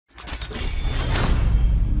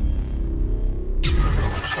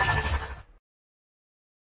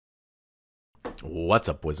What's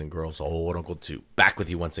up, boys and girls? Old Uncle 2 back with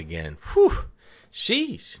you once again. Whew.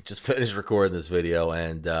 Sheesh. Just finished recording this video,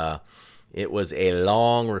 and it was a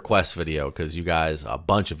long request video because you guys, a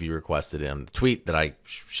bunch of you requested in the tweet that I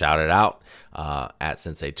shouted out at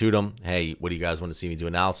sensei-tutum. Hey, what do you guys want to see me do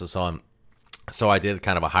analysis on? So I did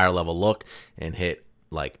kind of a higher level look and hit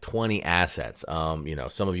like 20 assets. You know,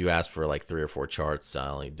 some of you asked for like 3 or 4 charts. I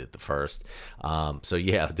only did the first. So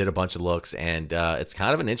yeah, did a bunch of looks, and it's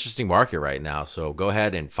kind of an interesting market right now. So go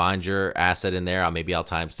ahead and find your asset in there. Maybe I'll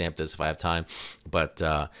timestamp this if I have time, but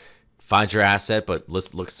find your asset, but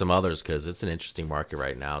let's look at some others because it's an interesting market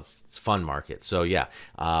right now. It's a fun market. So yeah,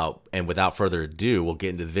 and without further ado, we'll get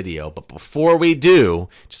into the video. But before we do,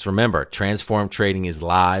 just remember, Transform Trading is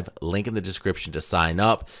live. Link in the description to sign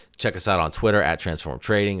up. Check us out on Twitter at Transform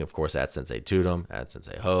Trading, of course, at sensei-tutum, at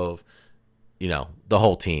sensei-hove, you know, the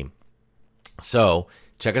whole team. So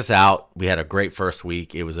check us out. We had a great first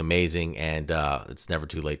week. It was amazing, and it's never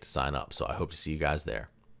too late to sign up. So I hope to see you guys there.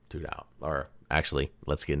 Tune out. Or actually,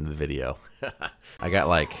 let's get into the video. I got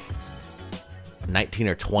like 19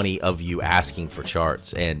 or 20 of you asking for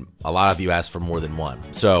charts, and a lot of you asked for more than one.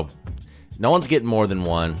 So no one's getting more than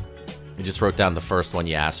one. You just wrote down the first one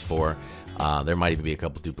you asked for. There might even be a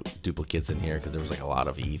couple duplicates in here because there was like a lot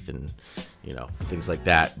of ETH and, you know, things like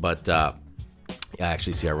that. But I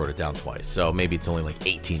actually see I wrote it down twice. So maybe it's only like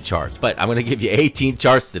 18 charts. But I'm going to give you 18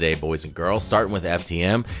 charts today, boys and girls, starting with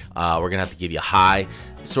FTM. We're going to have to give you a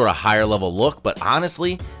sort of higher level look. But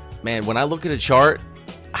honestly, man, when I look at a chart,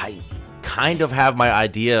 I kind of have my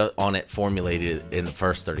idea on it formulated in the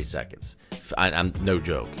first 30 seconds. I'm no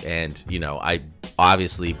joke. And, you know, I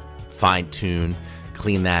obviously fine-tune,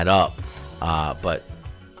 clean that up. But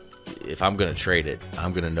if I'm going to trade it,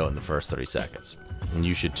 I'm going to know it in the first 30 seconds. And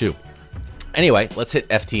you should too. Anyway, let's hit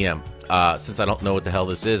FTM. Since I don't know what the hell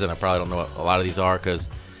this is, and I probably don't know what a lot of these are, because,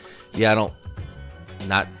 yeah,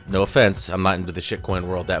 no offense, I'm not into the shitcoin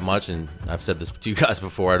world that much, and I've said this to you guys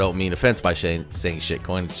before. I don't mean offense by saying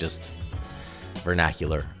shitcoin. It's just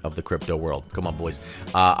vernacular of the crypto world. Come on, boys.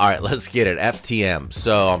 All right, let's get it. FTM.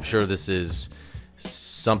 So I'm sure this is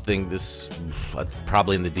something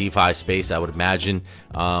probably in the DeFi space, I would imagine,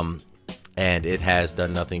 and it has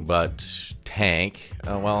done nothing but tank.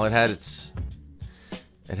 Well, it had,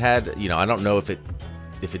 you know, I don't know if it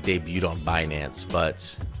debuted on Binance,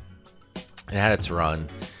 but it had its run,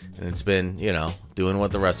 and it's been, you know, doing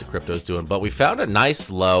what the rest of crypto is doing. But we found a nice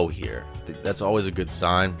low here. That's always a good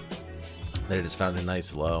sign that it has found a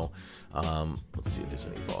nice low. Let's see if there's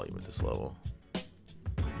any volume at this level.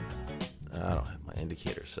 I don't have my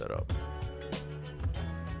indicator set up.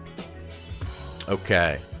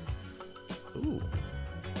 Okay. Ooh.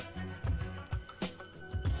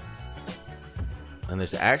 And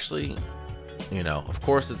there's actually, you know, of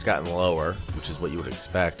course it's gotten lower, which is what you would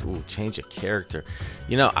expect. Ooh, change of character.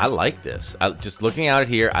 You know, I like this. Just looking out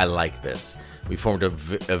here, I like this. We formed a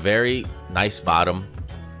very nice bottom.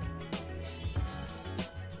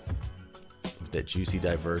 With that juicy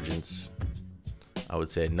divergence. I would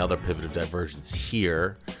say another pivot of divergence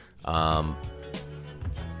here.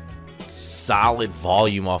 Solid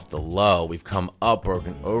volume off the low. We've come up,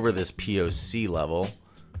 broken over this POC level.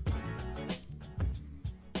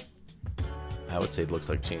 I would say it looks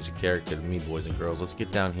like change of character to me, boys and girls. Let's get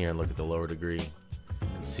down here and look at the lower degree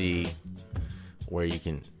and see where you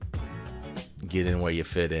can get in, where you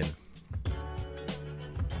fit in.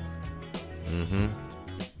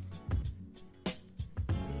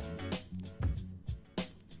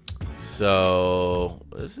 So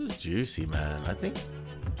this is juicy, man. I think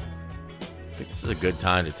this is a good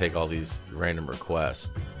time to take all these random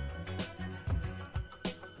requests.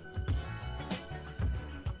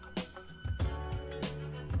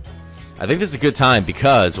 I think this is a good time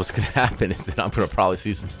because what's going to happen is that I'm going to probably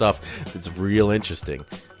see some stuff that's real interesting.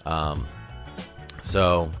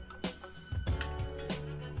 So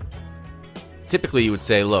typically you would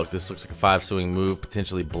say, look, this looks like a 5 swing move,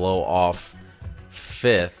 potentially blow off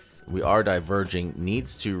 5th. We are diverging,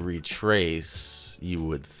 needs to retrace, you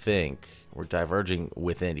would think. We're diverging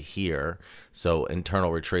within here. So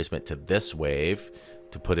internal retracement to this wave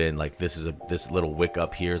to put in, like, this little wick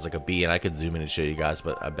up here is like a B, and I could zoom in and show you guys,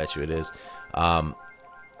 but I bet you it is.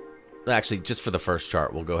 Actually, just for the first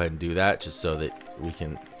chart, we'll go ahead and do that just so that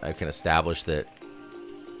I can establish that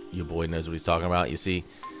your boy knows what he's talking about. You see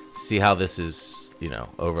how this is, you know,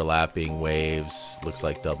 overlapping waves, looks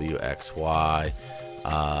like WXY.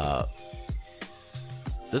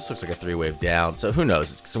 This looks like a 3-wave down, so who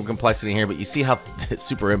knows, some complexity here, but you see how it's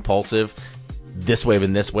super impulsive. This wave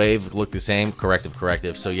and this wave look the same,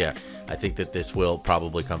 corrective. So yeah, I think that this will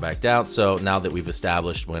probably come back down. So now that we've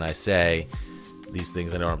established, when I say these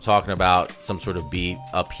things, I know what I'm talking about. Some sort of beat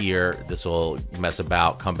up here. This will mess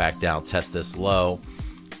about, come back down, test this low,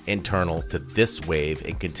 internal to this wave,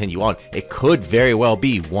 and continue on. It could very well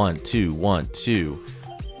be 1 2 1 2,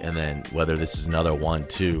 and then whether this is another 1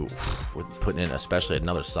 2, we're putting in especially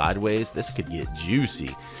another sideways, this could get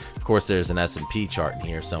juicy. Of course, there's an S&P chart in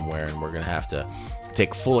here somewhere, and we're gonna have to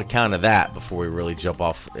take full account of that before we really jump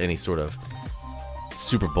off any sort of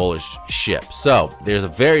super bullish ship. So there's a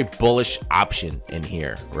very bullish option in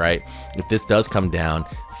here, right? If this does come down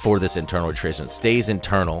for this internal retracement, stays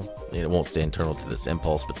internal, and it won't stay internal to this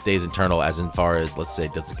impulse, but stays internal as in far as, let's say,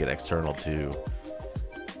 doesn't get external to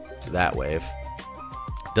that wave,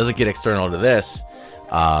 doesn't get external to this,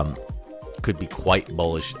 could be quite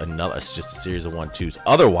bullish. It's just a series of 1-2s.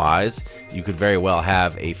 Otherwise, you could very well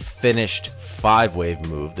have a finished 5-wave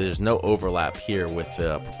move. There's no overlap here with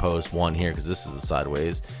the proposed one here, because this is the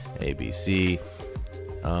sideways A, B, C.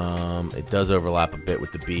 It does overlap a bit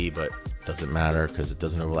with the B, but doesn't matter because it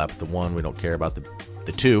doesn't overlap with the 1. We don't care about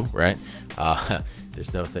the 2, right?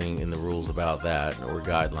 There's nothing in the rules about that or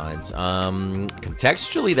guidelines.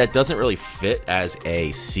 Contextually, that doesn't really fit as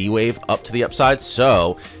a C wave up to the upside,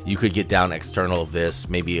 so you could get down external of this,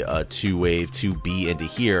 maybe a 2-wave 2B into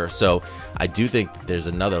here. So I do think that there's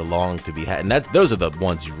another long to be had, and those are the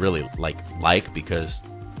ones you really like because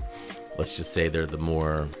let's just say they're the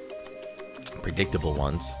more predictable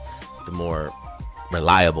ones, the more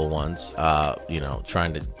reliable ones. You know,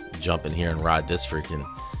 trying to jump in here and ride this freaking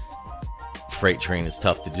freight train is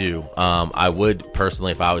tough to do. I would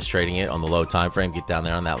personally, if I was trading it on the low time frame, get down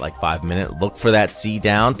there on that like 5-minute, look for that C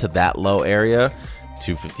down to that low area,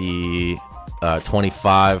 250,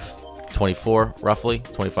 25, 24, roughly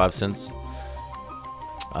 25 cents,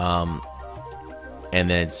 and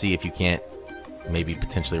then see if you can't maybe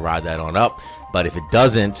potentially ride that on up. But if it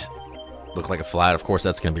doesn't look like a flat, of course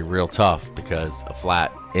that's going to be real tough, because a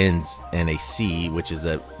flat ends in a C, which is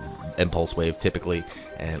a impulse wave typically,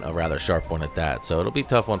 and a rather sharp one at that. So it'll be a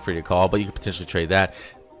tough one for you to call, but you could potentially trade that.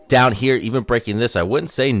 Down here, even breaking this, I wouldn't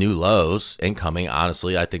say new lows incoming,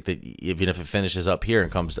 honestly. I think that even if it finishes up here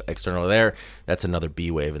and comes external there, that's another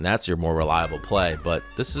B wave, and that's your more reliable play. But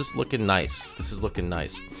this is looking nice. This is looking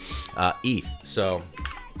nice. ETH. So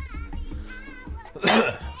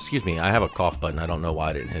excuse me, I have a cough button. I don't know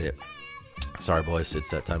why I didn't hit it. Sorry boys,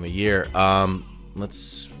 it's that time of year.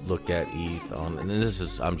 Let's look at ETH on, and this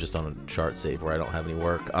is, I'm just on a chart save where I don't have any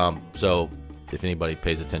work. So if anybody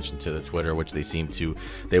pays attention to the Twitter, which they seem to,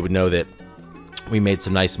 they would know that we made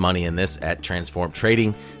some nice money in this at Transform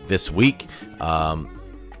Trading this week.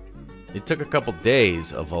 It took a couple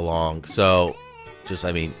days of a long, so just,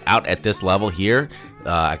 I mean, out at this level here,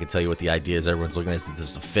 I can tell you what the idea is. Everyone's looking at this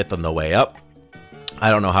is a 5th on the way up. I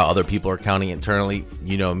don't know how other people are counting internally.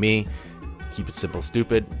 You know me. Keep it simple,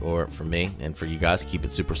 stupid, or for me and for you guys, keep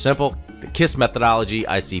it super simple. The KISS methodology,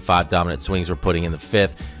 I see 5 dominant swings. We're putting in the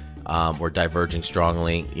 5th. We're diverging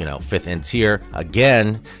strongly, you know, 5th ends here.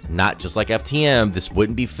 Again, not just like FTM, this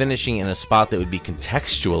wouldn't be finishing in a spot that would be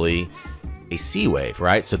contextually a C wave,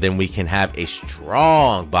 right? So then we can have a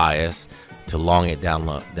strong bias to long it down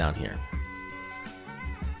low, down here.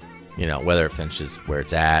 You know, whether it finishes where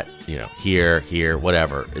it's at, you know, here,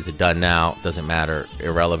 whatever. Is it done now? Doesn't matter.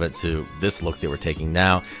 Irrelevant to this look that we're taking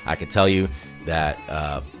now. I can tell you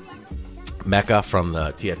that Mecca from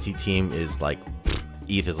the TFT team is like,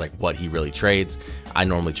 ETH is like what he really trades. I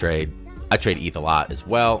trade ETH a lot as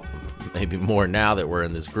well. Maybe more now that we're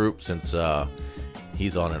in this group, since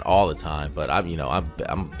he's on it all the time. But I'm a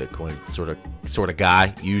Bitcoin sort of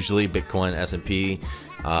guy, usually Bitcoin, S&P,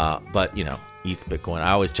 but you know, ETH, Bitcoin,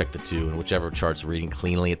 I always check the two, and whichever chart's reading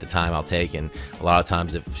cleanly at the time I'll take. And a lot of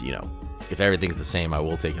times, if everything's the same, I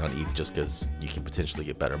will take it on ETH, just because you can potentially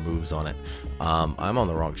get better moves on it. I'm on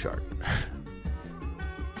the wrong chart.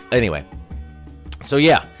 Anyway, so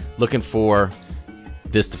yeah, looking for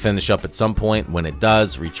this to finish up at some point. When it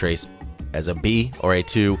does, retrace as a B or a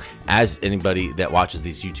 2. As anybody that watches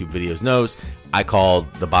these YouTube videos knows, I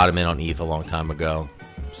called the bottom in on ETH a long time ago,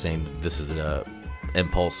 saying this is a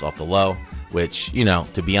impulse off the low. Which, you know,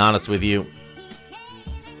 to be honest with you,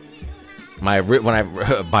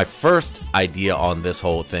 my first idea on this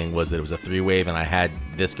whole thing was that it was a 3-wave, and I had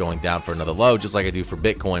this going down for another low, just like I do for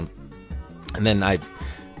Bitcoin. And then I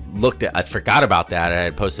forgot about that. I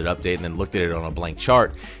had posted an update and then looked at it on a blank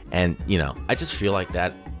chart, and you know, I just feel like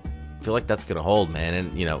that's gonna hold, man.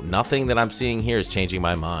 And you know, nothing that I'm seeing here is changing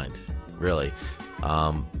my mind, really.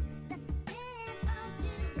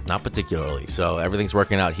 Not particularly. So everything's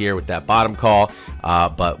working out here with that bottom call,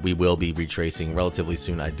 but we will be retracing relatively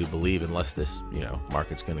soon, I do believe, unless this, you know,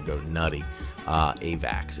 market's going to go nutty.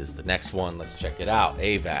 Avax is the next one. Let's check it out.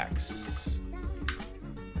 Avax.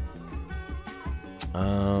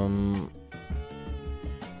 I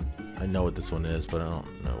know what this one is, but I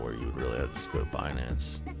don't know where you would really have to just go to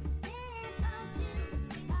Binance.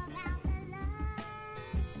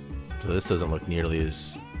 So this doesn't look nearly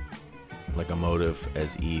as like a motive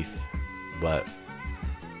as ETH, but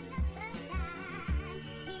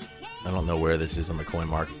I don't know where this is on the coin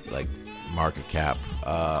market, like market cap.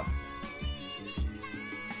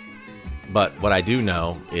 But what I do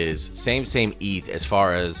know is same ETH as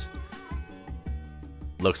far as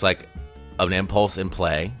looks like an impulse in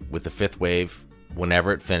play with the 5th wave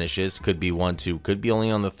whenever it finishes. Could be 1, 2, could be only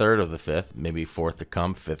on the 3rd of the 5th, maybe 4th to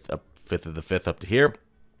come, 5th of the 5th up to here,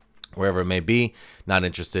 wherever it may be. Not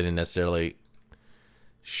interested in necessarily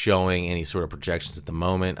showing any sort of projections at the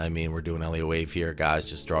moment. I mean, we're doing Elliott wave here, guys.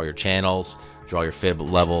 Just draw your channels, draw your fib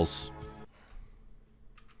levels.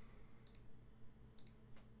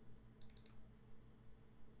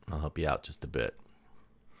 I'll help you out just a bit.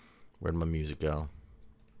 Where'd my music go?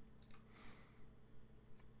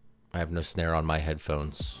 I have no snare on my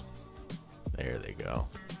headphones. There they go.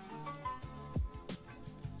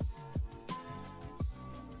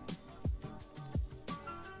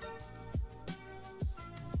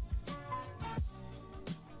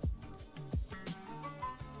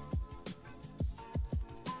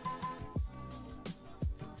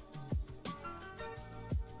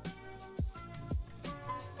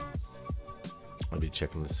 I'll be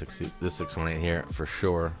checking this 618 here for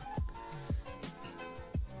sure.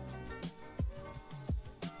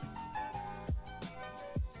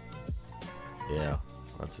 Yeah,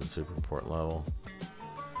 that's a super important level.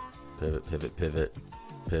 Pivot, pivot, pivot,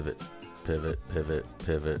 pivot, pivot, pivot,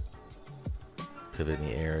 pivot, pivot in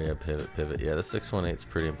the area, pivot, pivot. Yeah, the 618 is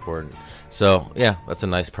pretty important. So yeah, that's a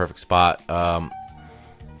nice perfect spot.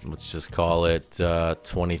 Let's just call it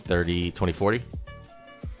 2030, 2040.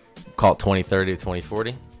 Call it 2030 to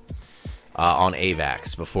 2040 on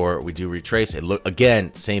Avax before we do retrace it. Look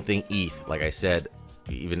again, same thing. ETH, like I said,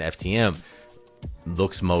 even FTM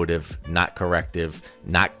looks motive, not corrective,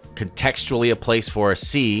 not contextually a place for a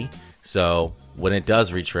C. So when it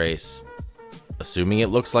does retrace, assuming it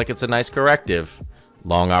looks like it's a nice corrective,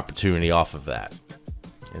 long opportunity off of that.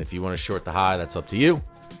 And if you want to short the high, that's up to you.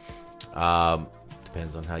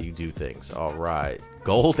 Depends on how you do things. All right,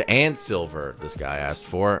 gold and silver this guy asked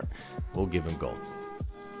for. We'll give him gold.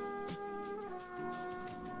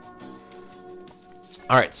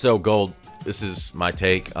 All right, so gold, this is my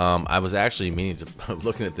take. I was actually meaning to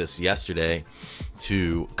looking at this yesterday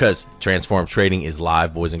because transform trading is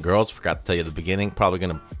live, boys and girls. Forgot to tell you at the beginning. Probably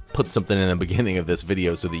gonna put something in the beginning of this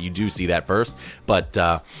video so that you do see that first. But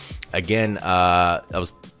again, I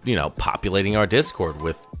was populating our Discord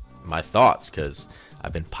with my thoughts, because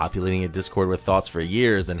I've been populating a Discord with thoughts for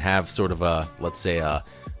years and have sort of a, let's say, a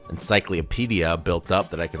encyclopedia built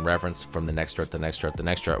up that I can reference from the next chart, the next chart, the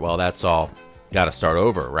next chart. Well, that's all got to start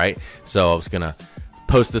over, right? So I was gonna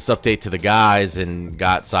post this update to the guys and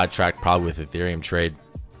got sidetracked probably with Ethereum trade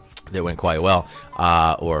that went quite well,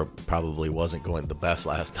 or probably wasn't going the best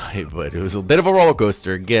last night, but it was a bit of a roller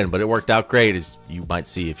coaster again, but it worked out great, as you might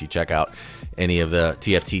see if you check out any of the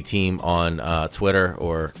TFT team on Twitter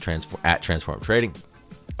or at Transform Trading.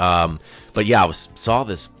 But yeah, I saw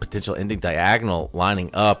this potential ending diagonal lining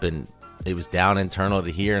up, and it was down internal to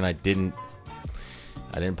here, and I didn't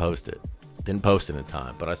post it. Didn't post it in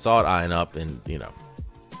time, but I saw it eyeing up, and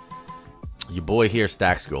your boy here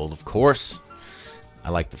stacks gold, of course. I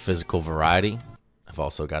like the physical variety. I've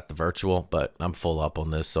also got the virtual, but I'm full up on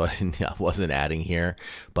this, so I wasn't adding here.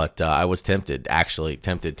 But I was tempted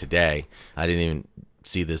today. I didn't even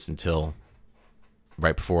see this until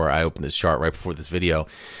right before I opened this chart, right before this video.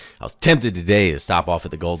 I was tempted today to stop off at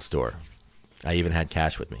the gold store. I even had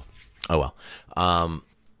cash with me. Oh well.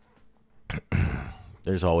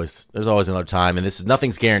 There's always another time, and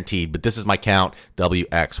nothing's guaranteed, but this is my count.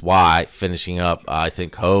 WXY finishing up. I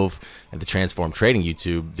think Hove at the Transform Trading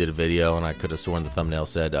YouTube did a video, and I could have sworn the thumbnail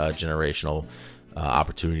said generational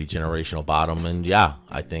opportunity, generational bottom, and yeah,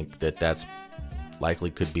 I think that's likely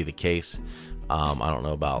could be the case. I don't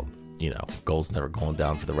know about gold's never going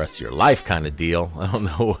down for the rest of your life kind of deal. I don't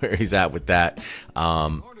know where he's at with that.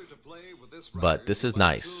 But this is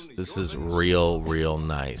nice. This is real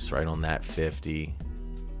nice, right on that 50.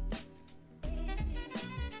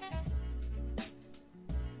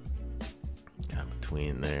 Kind of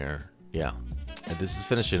between there. Yeah. And this is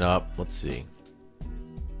finishing up. Let's see.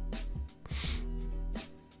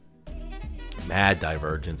 Mad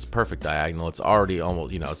divergence, perfect diagonal. It's already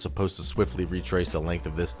almost, it's supposed to swiftly retrace the length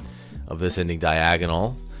of this ending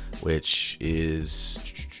diagonal, which is,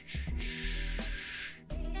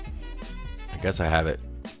 I guess I have it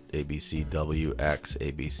ABCWX,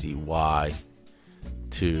 ABCY,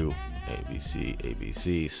 2, ABC,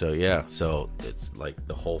 ABC. So yeah, so it's like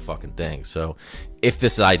the whole fucking thing. So if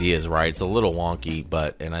this idea is right, it's a little wonky,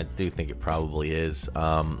 but, and I do think it probably is,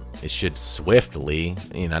 it should swiftly,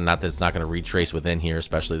 you know, not that it's not going to retrace within here,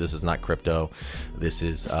 especially this is not crypto. This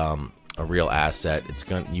is a real asset. It's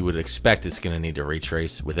going, you would expect it's going to need to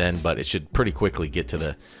retrace within, but it should pretty quickly get to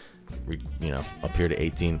the, you know, up here to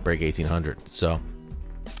break 1800. So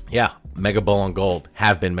yeah, mega bull on gold.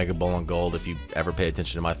 Have been mega bull on gold. If you ever pay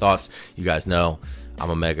attention to my thoughts, you guys know I'm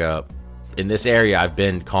a mega in this area. I've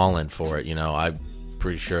been calling for it. You know, I'm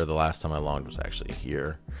pretty sure the last time I longed was actually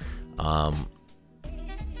here.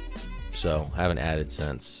 So haven't added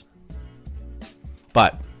since,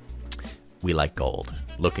 but we like gold.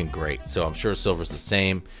 Looking great. So I'm sure silver's the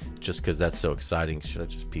same, just because that's so exciting. Should I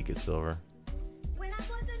just peek at silver?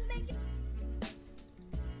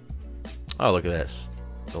 Oh, look at this.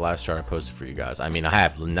 The last chart I posted for you guys. I mean, I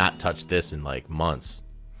have not touched this in like months.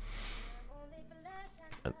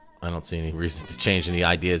 I don't see any reason to change any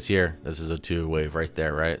ideas here. This is a 2 wave right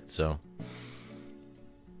there, right? So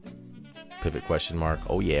pivot question mark.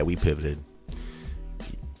 Oh yeah, we pivoted.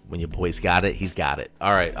 When your boy's got it, he's got it.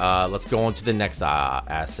 All right, let's go on to the next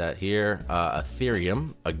asset here.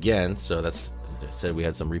 Ethereum again. So that's, I said we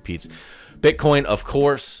had some repeats. Bitcoin, of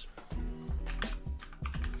course.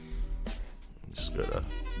 Just go to,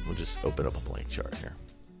 we'll just open up a blank chart here.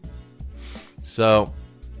 So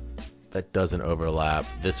that doesn't overlap.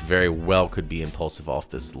 This very well could be impulsive off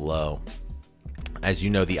this low. As you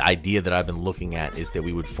know, the idea that I've been looking at is that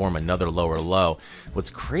we would form another lower low. What's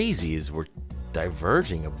crazy is we're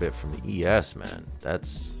diverging a bit from the ES, man.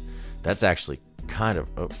 That's actually kind of,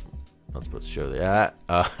 oh, I'm not supposed to show that.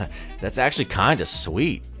 That's actually kind of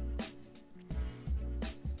sweet.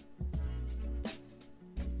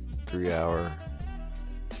 3 hour,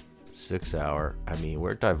 6 hour. I mean,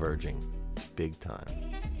 we're diverging big time.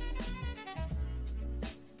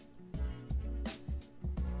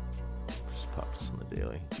 Just pop this on the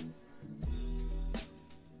daily.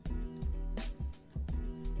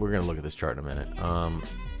 We're gonna look at this chart in a minute.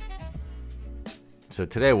 So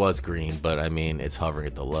today was green, but I mean, it's hovering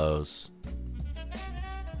at the lows.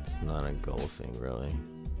 It's not engulfing really.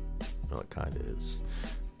 No, it kind of is.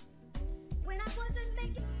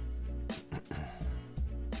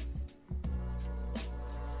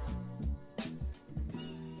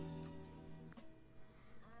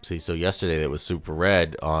 See, so yesterday it was super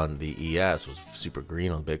red on the ES, was super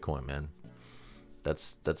green on Bitcoin, man.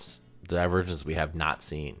 That's divergence we have not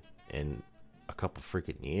seen in a couple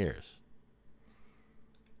freaking years.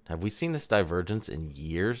 Have we seen this divergence in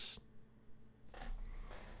years?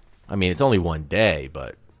 I mean, it's only one day,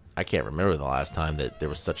 but I can't remember the last time that there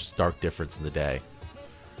was such a stark difference in the day.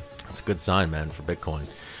 That's a good sign, man, for Bitcoin.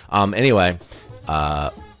 Anyway,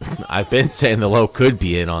 I've been saying the low could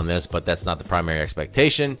be in on this, but that's not the primary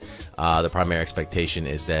expectation. The primary expectation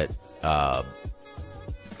is that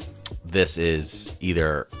this is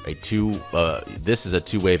either a this is a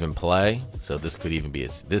 2 wave in play. So this could even be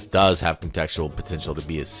this does have contextual potential to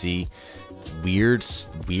be a C. Weird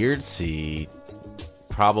C.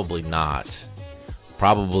 Probably not.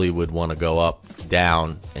 Probably would want to go up,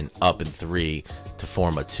 down, and up in 3 to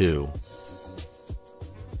form a 2.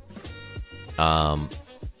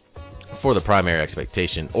 For the primary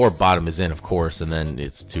expectation, or bottom is in, of course, and then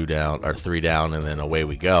it's 2 down or 3 down, and then away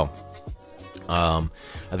we go.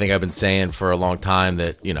 I think I've been saying for a long time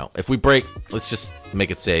that, you know, if we break, let's just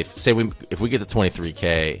make it safe. Say if we get to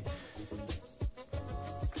 23K,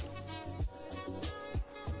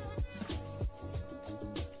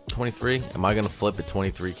 am I gonna flip at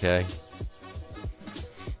 23K?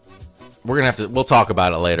 We're gonna have to, we'll talk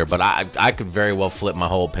about it later, but I could very well flip my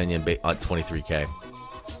whole opinion on 23K.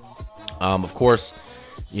 Of course,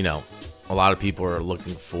 you know, a lot of people are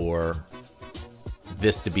looking for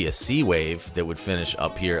this to be a C wave that would finish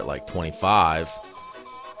up here at like 25.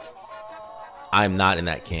 I'm not in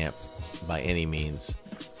that camp by any means.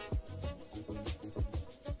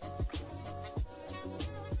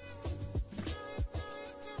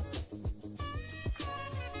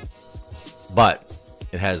 But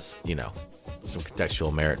it has, you know, some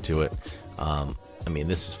contextual merit to it. I mean,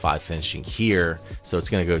 this is 5 finishing here, so it's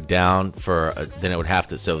going to go down for then it would have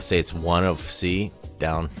to, so say it's 1 of C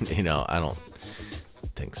down, you know, I don't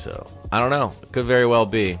think so. I don't know. It could very well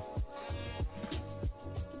be.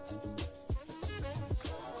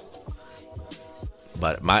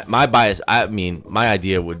 But my bias, I mean, my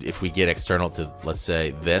idea would, if we get external to, let's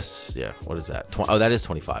say this, yeah, what is that? Oh, that is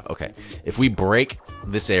 25. Okay. If we break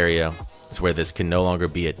this area, it's where this can no longer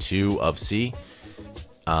be a 2 of C.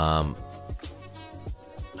 I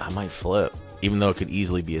might flip. even though it could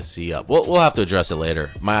easily be a C up. We'll have to address it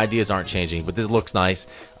later. My ideas aren't changing, but this looks nice.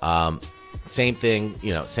 Same thing,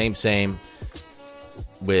 you know, same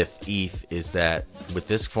with ETH is that with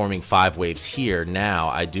this forming 5 waves here now,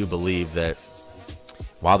 I do believe that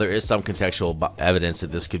while there is some contextual evidence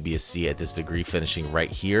that this could be a C at this degree finishing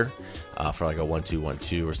right here for like a 1 2 1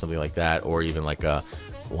 2 or something like that, or even like a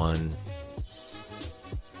 1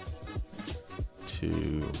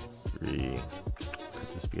 2 3. Could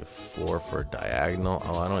this be a 4 for a diagonal?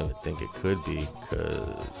 Oh, I don't even think it could be,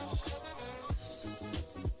 because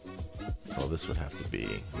well, this would have to be,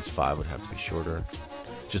 this 5 would have to be shorter.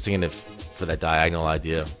 Just thinking if for that diagonal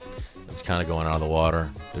idea, it's kind of going out of the water.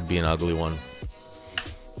 It'd be an ugly one.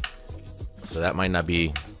 So that might not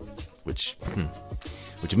be, which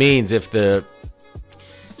means if the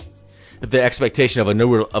expectation of a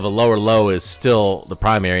lower low is still the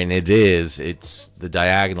primary, and it is, it's the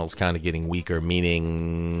diagonal's kind of getting weaker,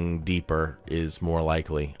 meaning deeper is more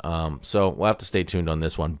likely. So we'll have to stay tuned on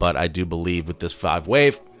this one, but I do believe with this 5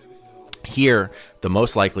 wave here, the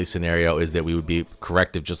most likely scenario is that we would be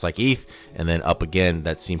corrective just like ETH, and then up again.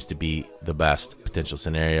 That seems to be the best potential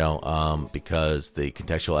scenario, because the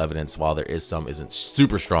contextual evidence, while there is some, isn't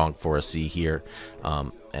super strong for a C here,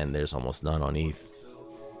 and there's almost none on ETH,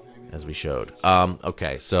 as we showed.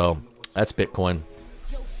 Okay, so that's Bitcoin.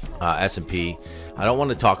 S&P. I don't want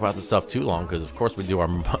to talk about this stuff too long, because of course we do our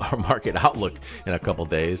market outlook in a couple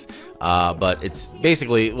days, but it's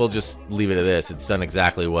basically, we'll just leave it at this. It's done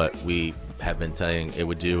exactly what we have been saying it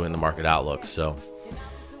would do in the market outlook. So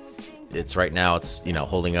it's right now, it's, you know,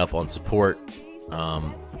 holding up on support.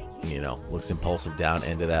 You know, looks impulsive down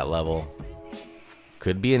into that level.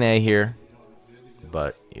 Could be an A here,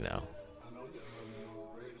 but you know,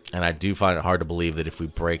 and I do find it hard to believe that if we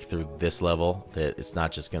break through this level, that it's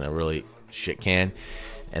not just going to really shit can,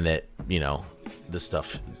 and that, you know, this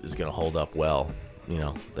stuff is going to hold up well. You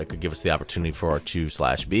know, that could give us the opportunity for our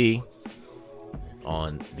 2/B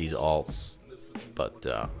on these alts. But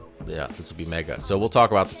yeah, this will be mega. So we'll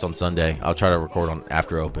talk about this on Sunday. I'll try to record on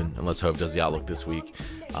after open, unless Hove does the outlook this week.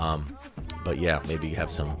 But yeah, maybe you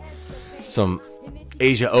have some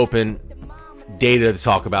Asia open data to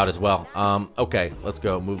talk about as well. Okay, let's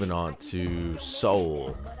go. Moving on to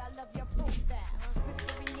SOL.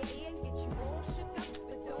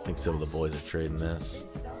 I think some of the boys are trading this.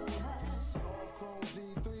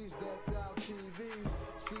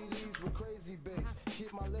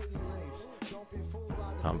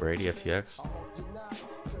 Tom Brady, FTX.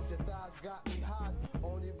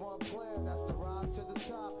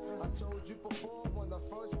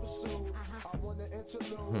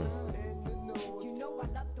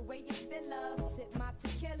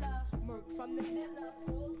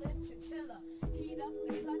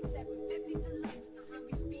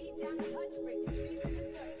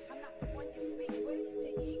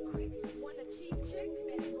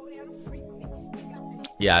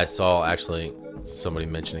 Yeah, I saw actually somebody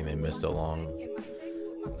mentioning they missed a long.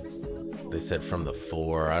 They said from the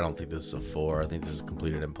 4. I don't think this is a 4. I think this is a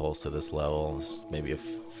completed impulse to this level. It's maybe a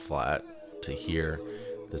flat to here.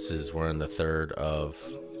 This is, we're in the third of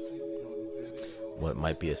what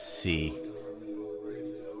might be a C.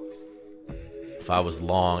 If I was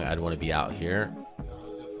long, I'd want to be out here.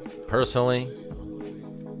 Personally,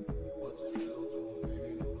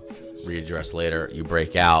 readdress later. You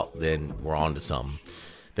break out, then we're on to something.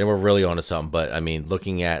 Then we're really onto something. But I mean,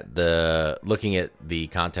 looking at the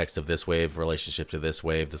context of this wave relationship to this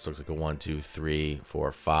wave, this looks like a 1 2 3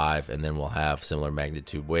 4 5, and then we'll have similar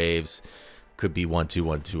magnitude waves. Could be 1 2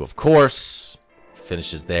 1 2, of course.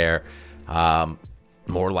 Finishes there.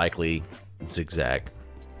 More likely zigzag,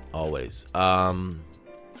 always.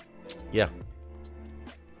 Yeah.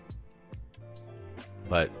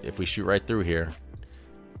 But if we shoot right through here,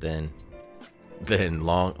 then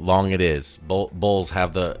long it is. Bulls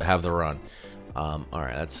have the run. All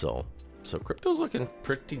right, that's SOL. So crypto's looking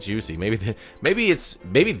pretty juicy. Maybe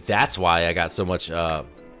that's why I got so much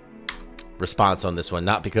response on this one.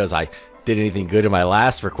 Not because I did anything good in my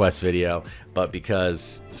last request video, but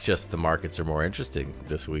because it's just the markets are more interesting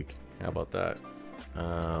this week. How about that?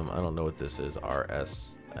 I don't know what this is.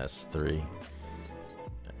 RSS3.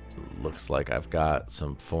 Looks like I've got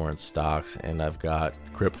some foreign stocks and I've got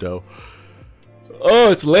crypto.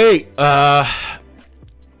 Oh, it's late. I'm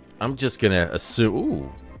just gonna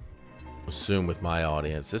assume with my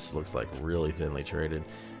audience, this looks like really thinly traded.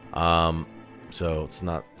 So it's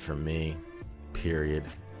not for me, period.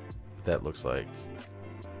 That looks like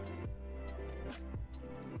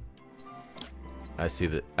I see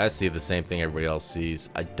the same thing everybody else sees.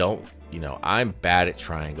 I don't, you know, I'm bad at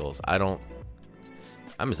triangles. I'm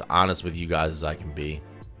as honest with you guys as I can be.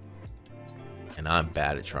 and I'm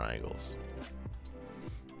bad at triangles.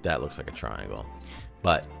 That looks like a triangle.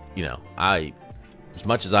 But, you know, as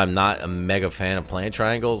much as I'm not a mega fan of playing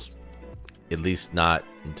triangles, at least not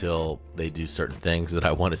until they do certain things that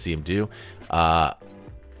I want to see them do.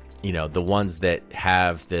 You know, the ones that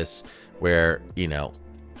have this where, you know,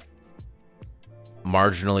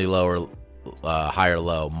 marginally lower, higher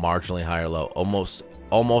low, marginally higher low, almost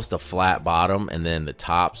a flat bottom, and then the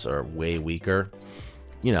tops are way weaker.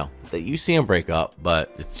 You know, that you see them break up,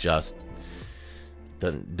 but it's just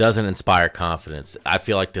doesn't inspire confidence. I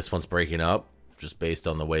feel like this one's breaking up just based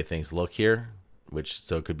on the way things look here, which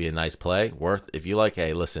so it could be a nice play. Worth, if you like,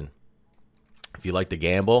 hey, listen, if you like to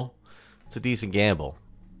gamble, it's a decent gamble.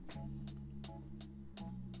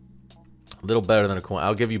 A little better than a coin.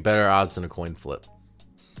 I'll give you better odds than a coin flip,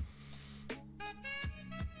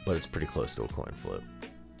 but it's pretty close to a coin flip.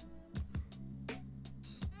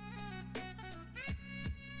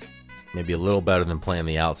 Maybe a little better than playing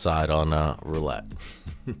the outside on roulette.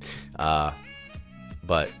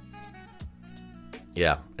 But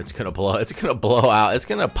yeah, it's gonna blow. It's gonna blow out. It's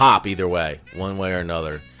gonna pop either way, one way or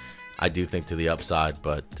another. I do think to the upside,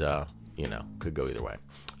 but you know, could go either way.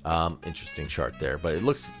 Interesting chart there, but it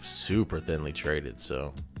looks super thinly traded,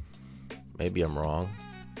 so maybe I'm wrong.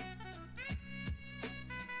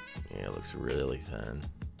 Yeah, it looks really thin.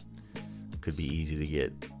 Could be easy to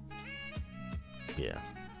get. Yeah,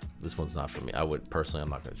 this one's not for me. I would personally, I'm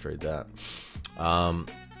not going to trade that.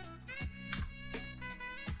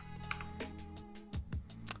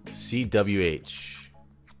 CWH.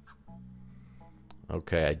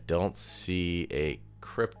 Okay, I don't see a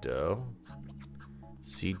crypto.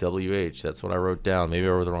 CWH, that's what I wrote down. Maybe I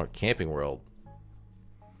wrote the wrong. Camping World.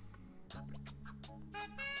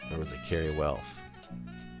 Or was it Carry Wealth?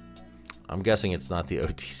 I'm guessing it's not the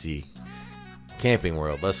OTC. Camping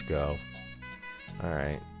World, let's go. All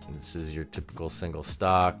right, this is your typical single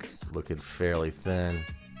stock, looking fairly thin.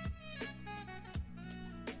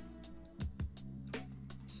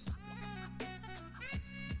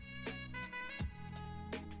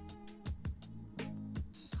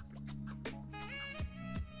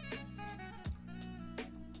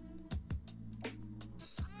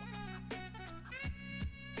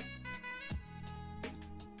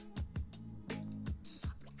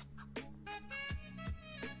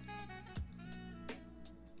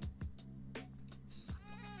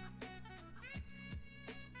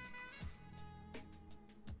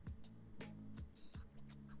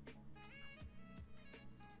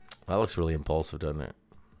 That looks really impulsive, doesn't it?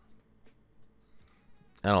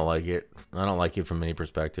 I don't like it. I don't like it from any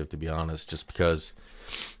perspective, to be honest, just because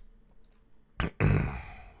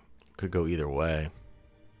could go either way.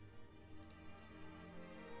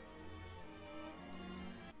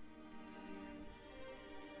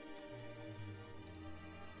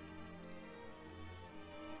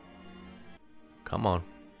 Come on.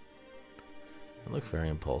 It looks very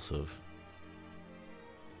impulsive.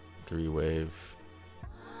 Three wave.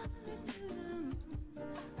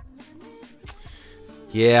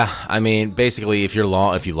 Yeah, I mean, basically, if you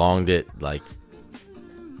longed it like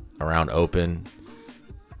around open,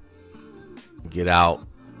 get out,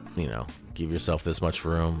 you know, give yourself this much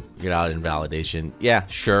room, get out in validation. Yeah,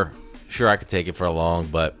 sure, I could take it for a long,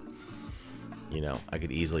 but you know, I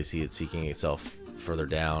could easily see it seeking itself further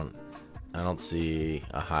down. I don't see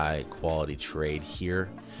a high quality trade here.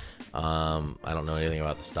 I don't know anything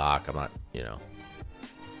about the stock. I'm not, you know,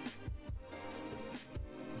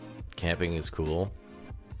 camping is cool.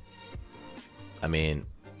 I mean,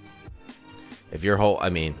 if your whole, I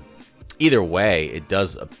mean, either way, it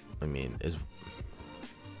does, I mean,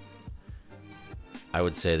 I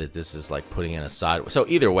would say that this is like putting in a side. So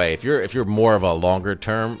either way, if you're more of a longer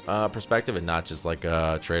term perspective and not just like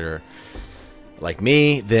a trader like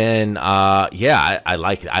me, then yeah, I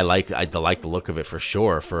like the look of it for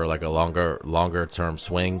sure. For like a longer term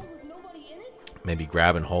swing, maybe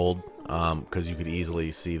grab and hold, because you could easily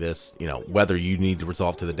see this, you know, whether you need to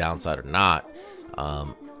resolve to the downside or not,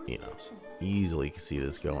 you know, easily see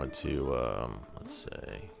this going to let's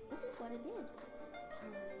say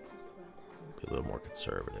be a little more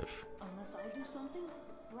conservative.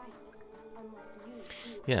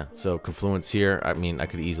 Yeah, so confluence here, I mean, I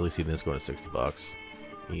could easily see this going to 60 bucks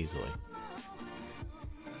easily.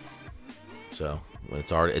 So when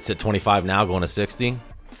it's at 25 now, going to 60.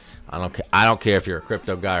 I don't care if you're a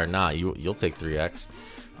crypto guy or not. You'll take 3x.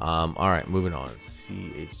 All right, moving on.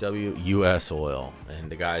 CHW USOIL,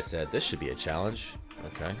 and the guy said this should be a challenge.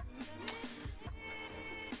 Okay.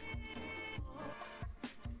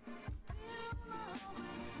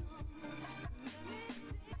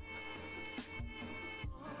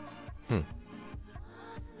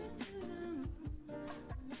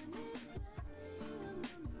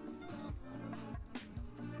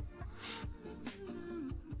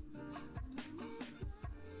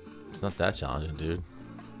 It's not that challenging, dude.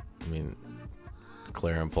 I mean,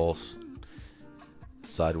 clear impulse,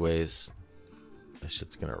 sideways. This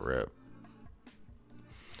shit's gonna rip.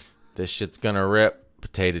 This shit's gonna rip.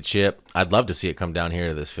 Potato chip. I'd love to see it come down here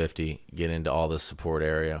to this 50, get into all this support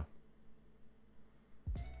area.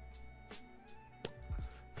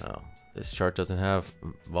 Oh, this chart doesn't have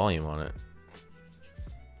volume on it.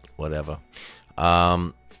 Whatever.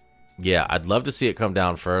 Yeah, I'd love to see it come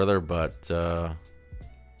down further, but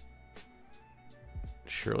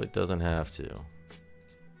surely doesn't have to.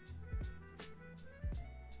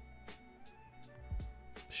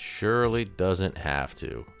 Surely doesn't have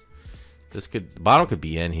to. This could, the bottom could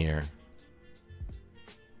be in here.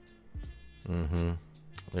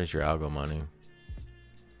 There's your algo money.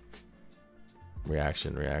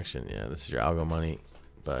 Reaction. Yeah, this is your algo money,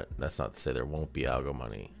 but that's not to say there won't be algo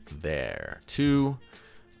money there too.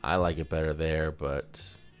 I like it better there, but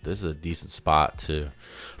this is a decent spot to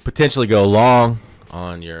potentially go long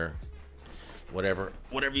on your whatever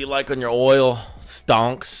you like on your oil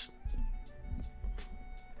stonks.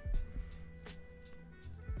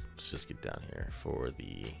 Let's just get down here for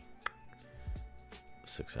the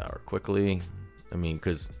 6 hour quickly. I mean,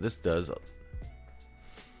 because this does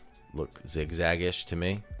look zigzag-ish to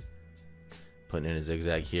me. Putting in a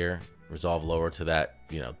zigzag here, resolve lower to that,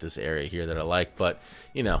 you know, this area here that I like, but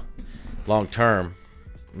you know, long term,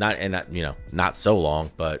 not so long,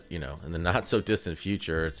 but you know, in the not so distant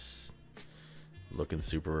future, it's looking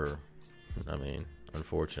super. I mean,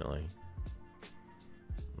 unfortunately,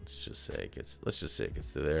 let's just say it gets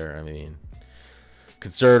to there. I mean,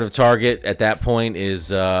 conservative target at that point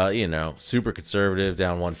is you know, super conservative,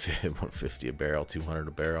 down 150 a barrel, 200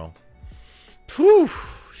 a barrel. Phew,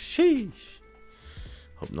 sheesh.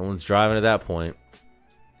 Hope no one's driving at that point.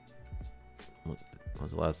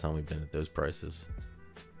 When's the last time we've been at those prices?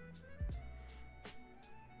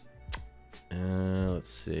 Let's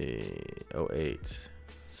see. 08.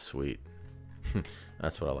 Sweet.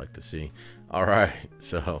 That's what I like to see. All right.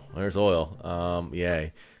 So there's oil.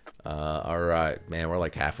 Yay. All right, man. We're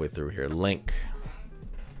like halfway through here. Link.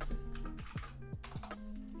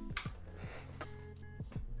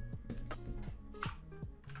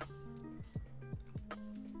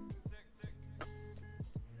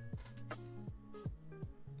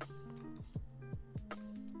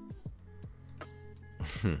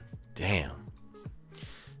 Damn.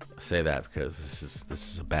 I say that because this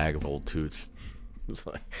is a bag of old toots. It's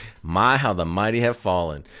like, my, how the mighty have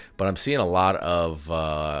fallen. But I'm seeing a lot of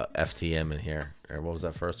FTM in here. Or what was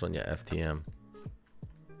that first one? Yeah, FTM.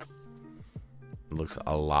 It looks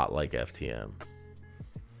a lot like FTM.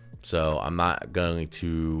 So I'm not going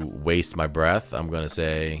to waste my breath. I'm going to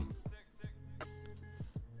say,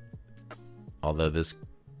 although this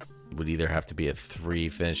would either have to be a 3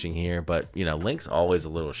 finishing here, but you know, Link's always a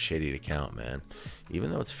little shitty to count, man, even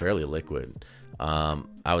though it's fairly liquid.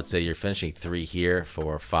 I would say you're finishing 3 here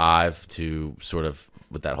for 5 to sort of,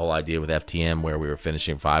 with that whole idea with FTM where we were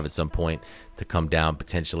finishing 5 at some point to come down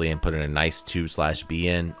potentially and put in a nice 2/B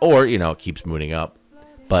in, or you know, it keeps moving up.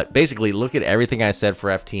 But basically look at everything I said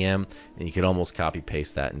for FTM and you could almost copy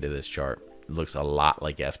paste that into this chart. It looks a lot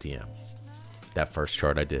like FTM, that first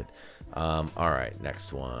chart I did. All right,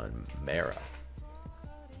 next one, Mara.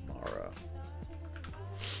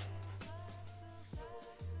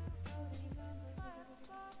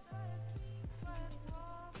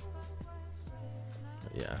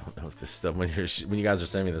 Yeah, I don't know if this stuff, when you guys are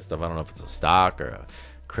sending me this stuff, I don't know if it's a stock or a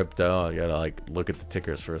crypto. I gotta like look at the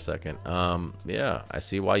tickers for a second. Yeah, I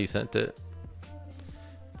see why you sent it.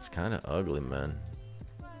 It's kind of ugly, man,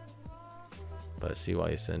 but I see why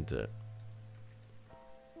you sent it.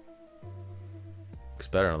 Looks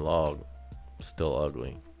better on log. Still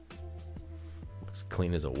ugly. Looks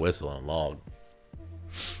clean as a whistle on log.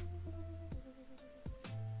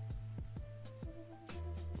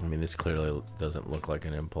 I mean, this clearly doesn't look like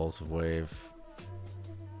an impulsive wave,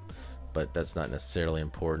 but that's not necessarily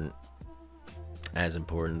important. As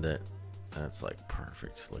important that that's like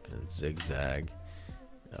perfect looking zigzag.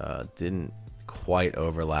 Didn't quite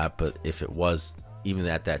overlap, but if it was even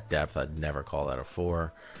at that depth, I'd never call that a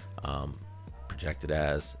 4. Projected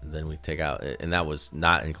as, and then we take out, and that was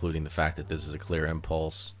not including the fact that this is a clear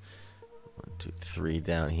impulse. 1, 2, 3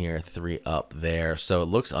 down here, 3 up there, so it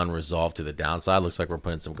looks unresolved to the downside. Looks like we're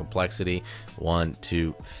putting some complexity. 1,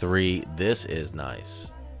 2, 3. This is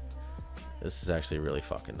nice. This is actually really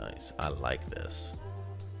fucking nice. I like this.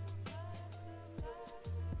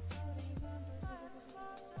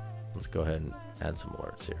 Let's go ahead and add some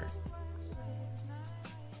alerts here.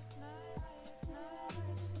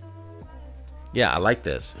 Yeah, I like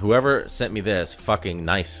this. Whoever sent me this, fucking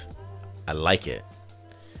nice. I like it.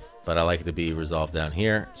 but I like it to be resolved down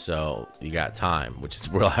here, so you got time, which is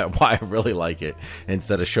why I really like it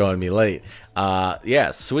instead of showing me late.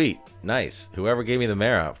 Yeah, sweet, nice. Whoever gave me the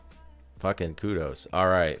Mara, fucking kudos. All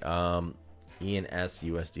right, ENS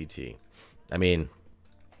USDT. I mean,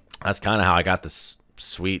 that's kind of how I got this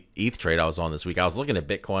sweet ETH trade I was on this week. I was looking at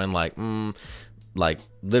Bitcoin like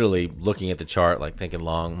literally looking at the chart, like thinking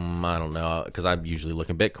long, I don't know, because I'm usually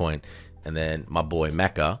looking Bitcoin, and then my boy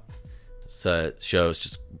Mecca shows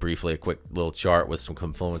just briefly a quick little chart with some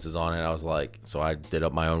confluences on it. I was like, so I did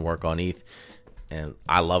up my own work on ETH, and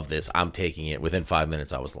I love this. I'm taking it. Within 5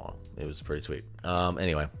 minutes I was long. It was pretty sweet.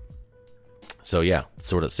 Anyway, so yeah,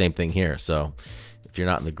 sort of same thing here. So if you're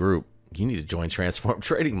not in the group, you need to join Transform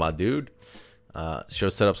Trading, my dude. Show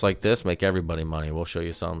setups like this make everybody money. We'll show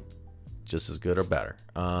you some just as good or better.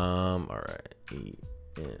 All right,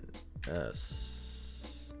 ENS.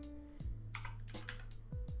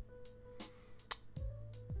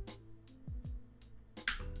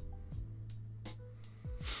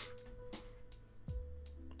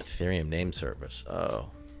 Ethereum name service. Oh,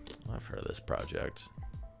 I've heard of this project.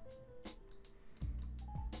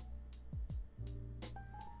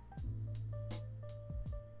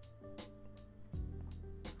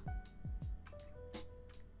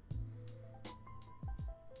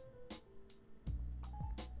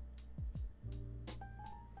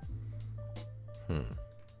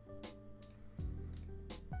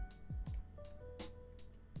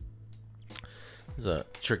 There's a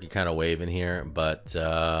tricky kind of wave in here, but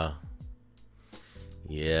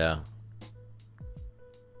yeah,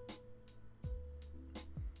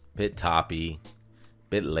 bit toppy,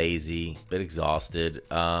 bit lazy, bit exhausted.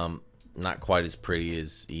 Not quite as pretty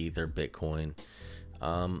as ETH or Bitcoin.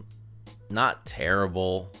 Not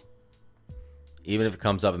terrible. Even if it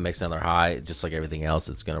comes up and makes another high, just like everything else,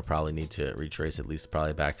 it's gonna probably need to retrace at least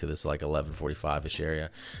probably back to this like 1145-ish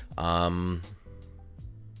area.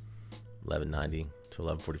 1190 to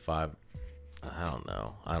 1145. I don't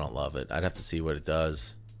know. I don't love it. I'd have to see what it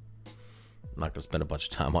does. I'm not gonna spend a bunch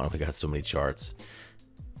of time on it. We got so many charts.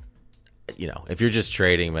 You know, if you're just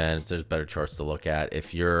trading, man, there's better charts to look at.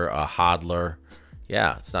 If you're a hodler,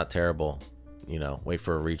 yeah, it's not terrible. You know, wait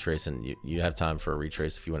for a retrace, and you have time for a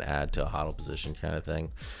retrace if you want to add to a hodl position kind of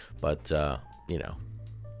thing. But you know,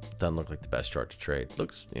 doesn't look like the best chart to trade.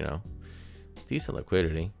 Looks, you know, decent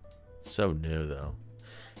liquidity. So new though.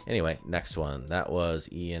 Anyway, next one. That was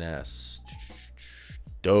ENS.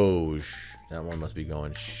 Doge. That one must be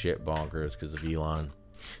going shit bonkers because of Elon.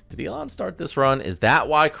 Did Elon start this run? Is that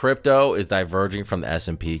why crypto is diverging from the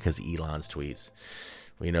S&P? Because Elon's tweets.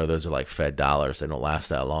 We know those are like Fed dollars. They don't last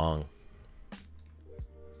that long.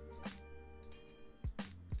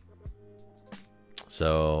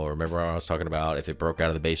 So remember what I was talking about? If it broke out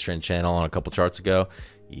of the base trend channel on a couple charts ago?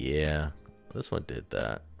 Yeah, this one did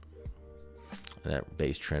that. And that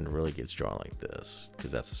base trend really gets drawn like this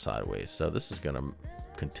because that's a sideways. So this is going to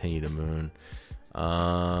continue to moon.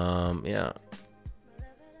 Yeah.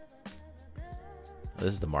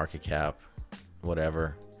 This is the market cap.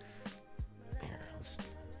 Whatever. Here,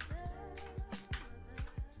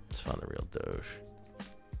 let's find the real Doge.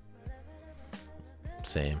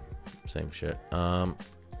 Same shit.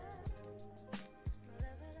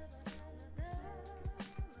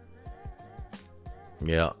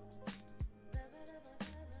 Yeah.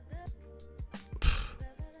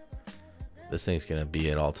 This thing's gonna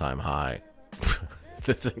be at all-time high.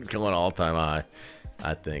 This thing's going all-time high,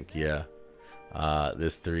 I think. Yeah.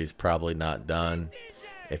 This 3 is probably not done.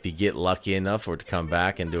 If you get lucky enough for it to come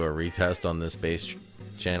back and do a retest on this base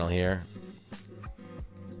channel here,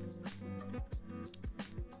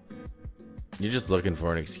 you're just looking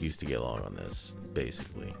for an excuse to get long on this,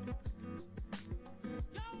 basically.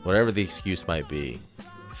 Whatever the excuse might be,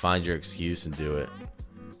 find your excuse and do it.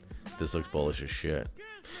 This looks bullish as shit.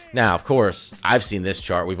 Now, of course, I've seen this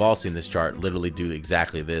chart. We've all seen this chart literally do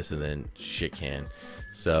exactly this and then shit can.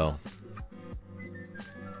 So,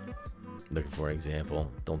 looking for an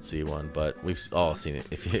example. Don't see one, but we've all seen it.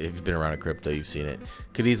 If you've been around a crypto, you've seen it.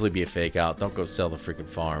 Could easily be a fake out. Don't go sell the freaking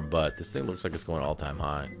farm, but this thing looks like it's going all-time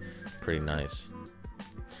high. Pretty nice.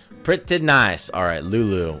 Pretty nice. All right,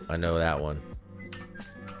 Lulu. I know that one.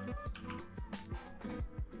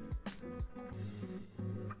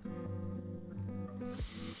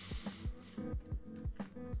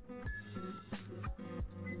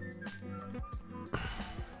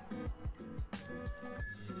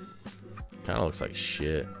 Kind of looks like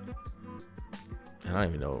shit. I don't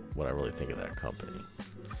even know what I really think of that company.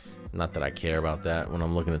 Not that I care about that when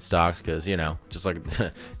I'm looking at stocks, because, you know, just like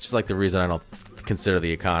the reason I don't consider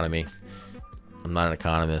the economy. I'm not an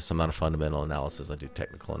economist. I'm not a fundamental analysis. I do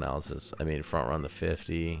technical analysis. I mean, front run the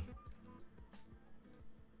 50.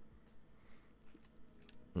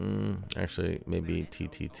 Actually, maybe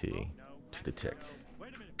TTT to the tick.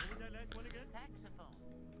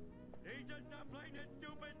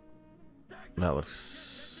 That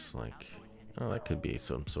looks like, oh, that could be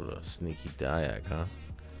some sort of sneaky diag, huh?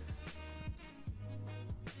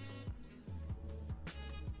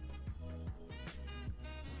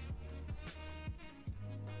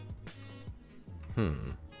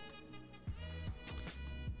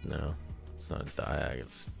 No, it's not a diag,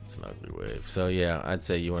 it's an ugly wave. So yeah, I'd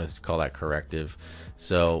say you want to call that corrective.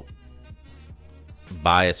 So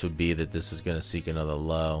bias would be that this is going to seek another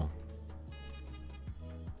low.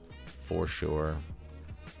 For sure.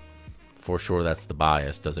 For sure that's the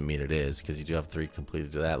bias. Doesn't mean it is, because you do have 3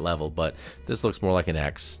 completed to that level, but this looks more like an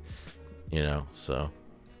X, you know, so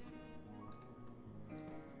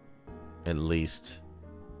at least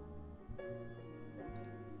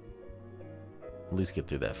get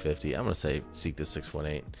through that 50. I'm gonna say seek the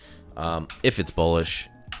 618. If it's bullish,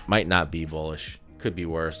 might not be bullish, could be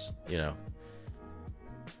worse, you know.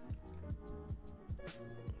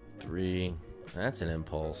 3, that's an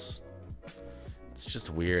impulse. It's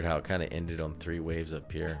just weird how it kind of ended on 3 waves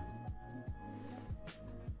up here.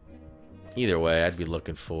 Either way, I'd be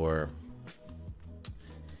looking for,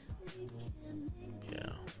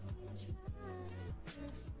 yeah,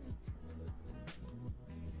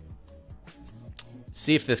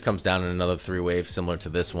 see if this comes down in another 3 wave similar to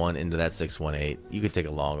this one into that 618. You could take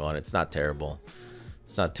a long on it. It's not terrible.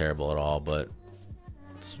 It's not terrible at all, but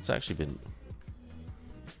it's actually been,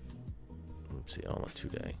 let's see, on a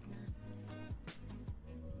 2-day.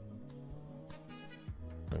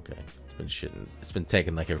 Okay, it's been shitting. It's been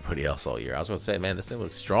taking like everybody else all year. I was gonna say, man, this thing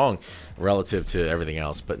looks strong relative to everything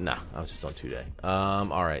else, but nah, I was just on 2-day.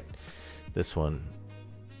 All right, this one.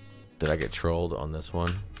 Did I get trolled on this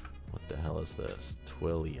one? What the hell is this?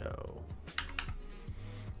 TWLO.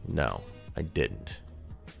 No, I didn't.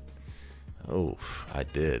 Oh, I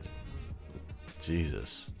did.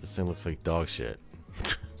 Jesus, this thing looks like dog shit.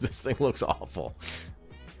 This thing looks awful.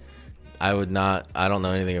 I would not. I don't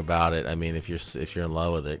know anything about it. I mean, if you're in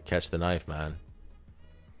love with it, catch the knife, man.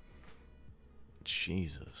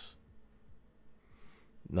 Jesus.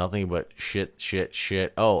 Nothing but shit, shit,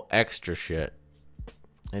 shit. Oh, extra shit.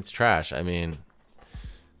 It's trash. I mean,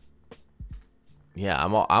 yeah,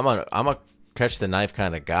 I'm a catch the knife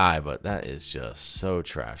kind of guy, but that is just so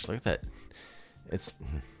trash. Look at that. It's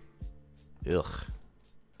ugh.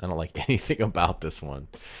 I don't like anything about this one.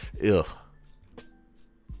 Ugh.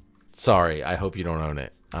 Sorry, I hope you don't own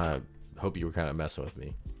it. I hope you were kind of messing with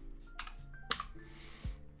me.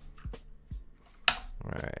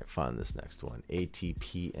 All right, find this next one.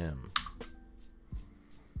 ATPM.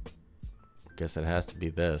 Guess it has to be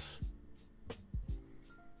this.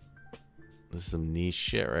 This is some niche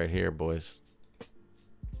shit right here, boys.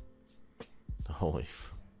 Holy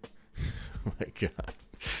oh my god.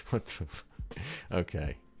 What the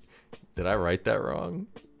okay. Did I write that wrong?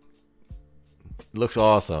 Looks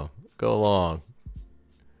awesome. Go along.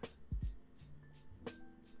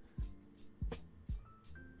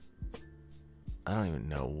 I don't even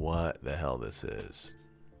know what the hell this is.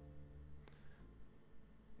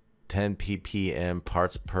 10 ppm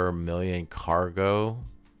parts per million cargo.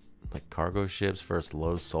 Like cargo ships versus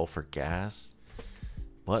low sulfur gas.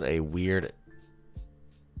 What a weird...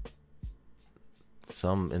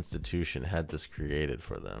 Some institution had this created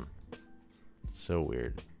for them. So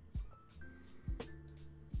weird.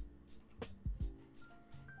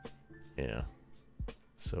 Yeah.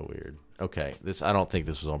 So weird. Okay, this, I don't think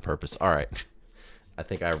this was on purpose. All right. I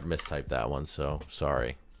think I mistyped that one, so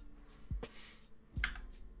sorry.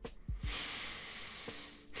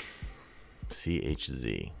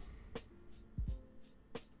 CHZ.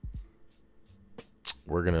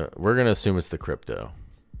 We're gonna assume it's the crypto.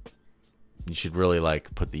 You should really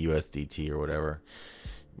like put the USDT or whatever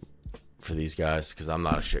for these guys, because I'm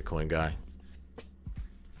not a shitcoin guy.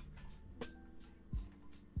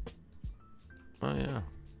 Oh yeah.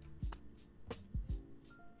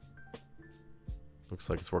 Looks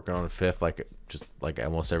like it's working on a 5th, like just like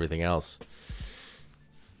almost everything else.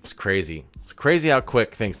 It's crazy. It's crazy how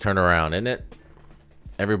quick things turn around, isn't it?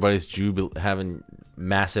 Everybody's having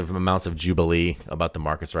massive amounts of jubilee about the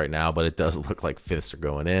markets right now, but it does look like 5ths are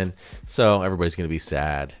going in. So everybody's going to be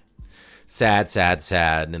sad. Sad, sad,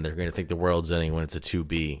 sad. And then they're going to think the world's ending when it's a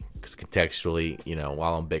 2B. Because contextually, you know,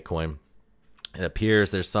 while on Bitcoin, it appears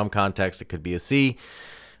there's some context. It could be a C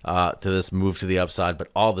to this move to the upside, but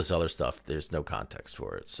all this other stuff, there's no context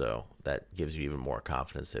for it. So that gives you even more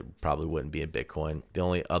confidence. It probably wouldn't be a Bitcoin. The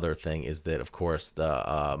only other thing is that, of course, the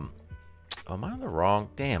oh, am I on the wrong?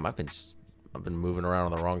 Damn, I've been moving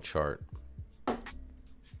around on the wrong chart.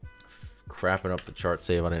 crapping up the chart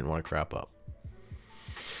save I didn't want to crap up.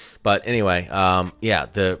 But anyway, yeah,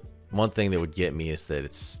 the one thing that would get me is that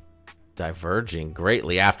it's diverging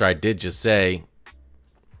greatly after I did just say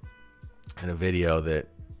in a video that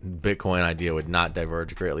Bitcoin idea would not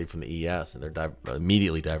diverge greatly from the ES, and they're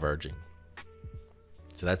immediately diverging.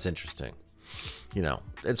 So that's interesting. You know,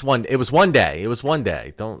 it was one day. It was one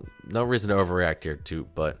day. No reason to overreact here too,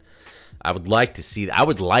 but I would like to see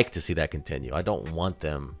that continue. I don't want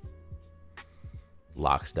them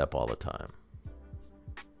lockstep all the time.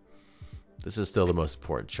 This is still the most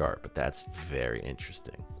important chart, but that's very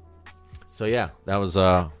interesting. So yeah, that was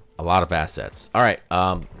a lot of assets. All right,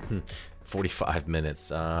 45 minutes.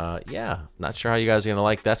 Yeah, not sure how you guys are gonna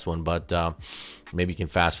like this one, but maybe you can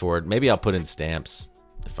fast forward. Maybe I'll put in stamps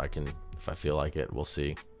if I feel like it. We'll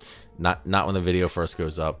see. Not when the video first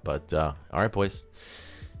goes up, but all right, boys.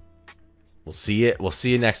 We'll see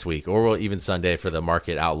you next week, or we'll even Sunday for the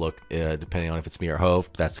market outlook, depending on if it's me or Hove.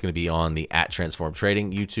 That's going to be on the @Transform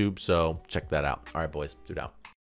Trading YouTube, so check that out. All right, boys, dude out.